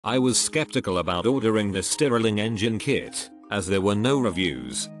I was skeptical about ordering this Stirling engine kit, as there were no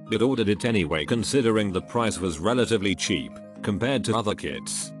reviews, but ordered it anyway considering the price was relatively cheap compared to other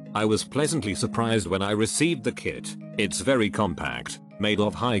kits. I was pleasantly surprised when I received the kit. It's very compact, made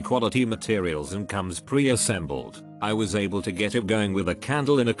of high quality materials and comes pre-assembled. I was able to get it going with a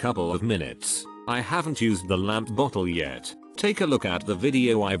candle in a couple of minutes. I haven't used the lamp bottle yet. Take a look at the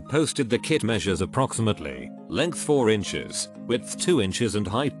video I've posted. The kit measures approximately length 4 inches, width 2 inches and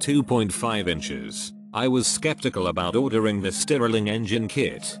height 2.5 inches. I was skeptical about ordering this Stirling engine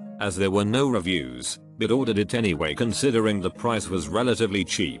kit, as there were no reviews, but ordered it anyway considering the price was relatively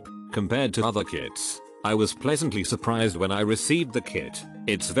cheap compared to other kits. I was pleasantly surprised when I received the kit.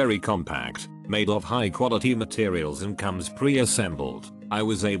 It's very compact, made of high quality materials and comes pre-assembled. I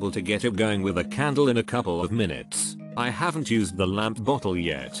was able to get it going with a candle in a couple of minutes. I haven't used the lamp bottle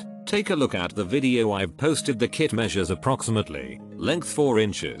yet. Take a look at the video I've posted. The kit measures approximately length 4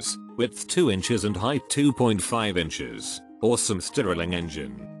 inches, width 2 inches and height 2.5 inches. Awesome Stirling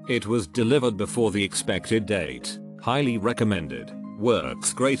engine. It was delivered before the expected date. Highly recommended.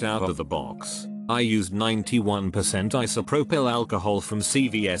 Works great out of the box. I used 91% isopropyl alcohol from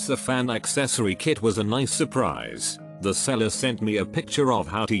CVS. The fan accessory kit was a nice surprise. The seller sent me a picture of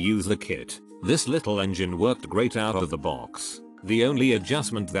how to use the kit. This little engine worked great out of the box. The only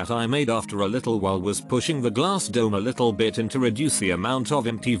adjustment that I made after a little while was pushing the glass dome a little bit in to reduce the amount of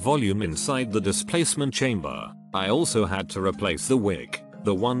empty volume inside the displacement chamber. I also had to replace the wick.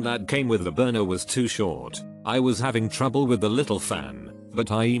 The one that came with the burner was too short. I was having trouble with the little fan,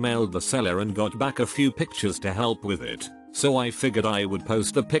 but I emailed the seller and got back a few pictures to help with it. So I figured I would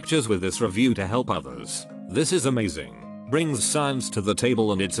post the pictures with this review to help others. This is amazing. Brings science to the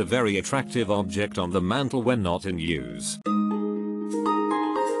table and it's a very attractive object on the mantle when not in use.